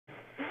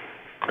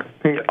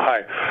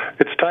Hi.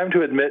 It's time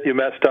to admit you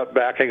messed up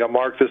backing a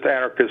Marxist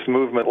anarchist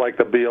movement like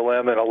the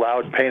BLM and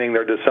allowed painting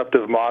their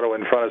deceptive motto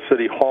in front of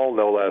City Hall,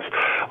 no less.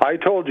 I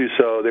told you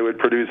so they would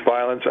produce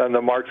violence, and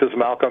the Marxist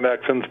Malcolm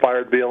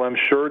X-inspired BLM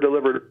sure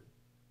delivered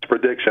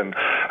prediction.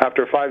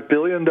 After $5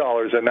 billion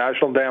in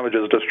national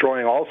damages,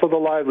 destroying also the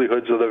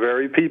livelihoods of the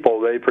very people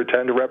they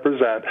pretend to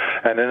represent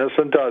and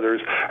innocent others,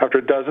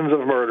 after dozens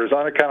of murders,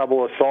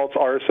 unaccountable assaults,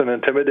 arson,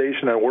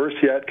 intimidation, and worse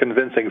yet,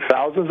 convincing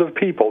thousands of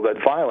people that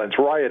violence,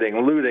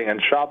 rioting, looting,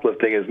 and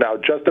shoplifting is now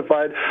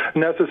justified,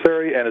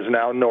 necessary, and is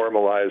now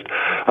normalized.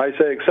 I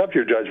say accept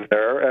your judgment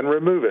error and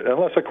remove it,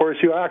 unless, of course,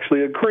 you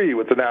actually agree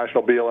with the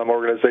national BLM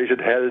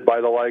organization headed by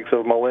the likes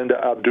of Melinda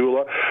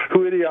Abdullah,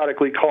 who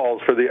idiotically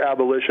calls for the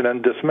abolition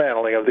and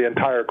dismantling of the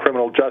entire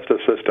criminal justice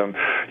system.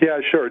 Yeah,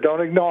 sure,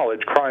 don't acknowledge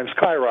crime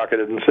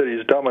skyrocketed in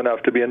cities dumb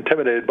enough to be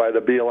intimidated by the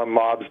BLM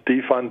mob's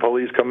defund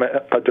police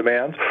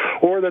demands,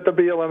 or that the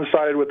BLM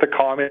sided with the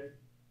communists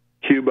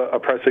Cuba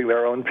oppressing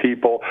their own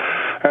people,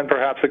 and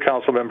perhaps the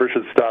council members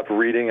should stop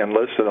reading and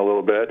listen a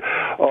little bit,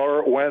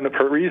 or when the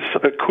Paris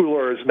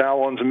couleurs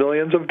now owns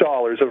millions of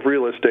dollars of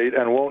real estate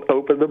and won't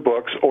open the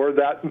books, or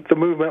that the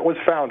movement was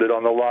founded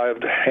on the lie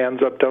of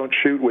hands up, don't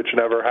shoot, which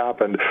never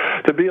happened.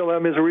 The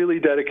BLM is really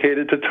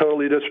dedicated to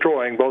totally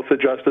destroying both the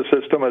justice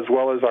system as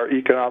well as our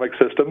economic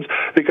systems,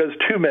 because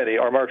too many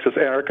are Marxist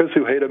anarchists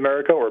who hate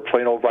America or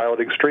plain old violent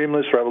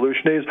extremists,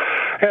 revolutionists,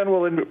 and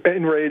will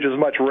enrage as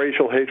much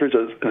racial hatred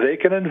as they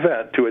can invent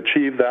to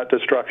achieve that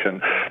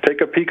destruction. Take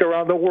a peek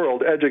around the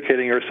world,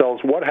 educating yourselves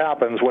what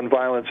happens when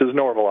violence is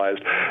normalized.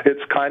 It's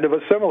kind of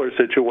a similar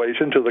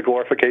situation to the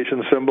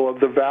glorification symbol of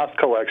the vast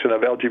collection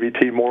of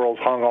LGBT murals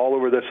hung all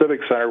over the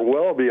Civic Center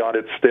well beyond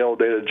its stale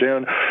date of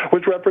June,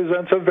 which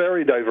represents a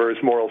very diverse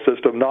moral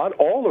system, not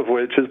all of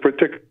which is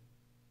particularly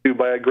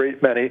by a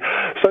great many,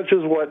 such as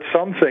what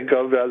some think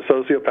of as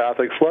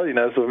sociopathic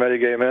sluttiness of many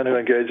gay men who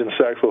engage in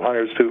sex with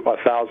hundreds to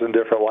 1,000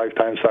 different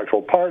lifetime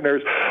sexual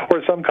partners,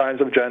 or some kinds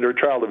of gender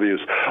child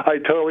abuse.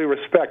 I totally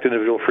respect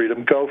individual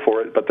freedom, go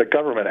for it, but the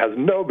government has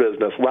no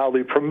business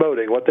loudly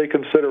promoting what they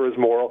consider as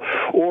moral,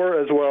 or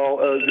as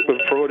well as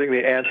promoting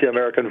the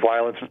anti-American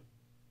violence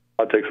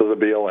politics of the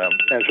BLM,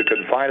 and should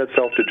confine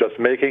itself to just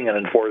making and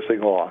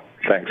enforcing law.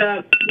 Thanks.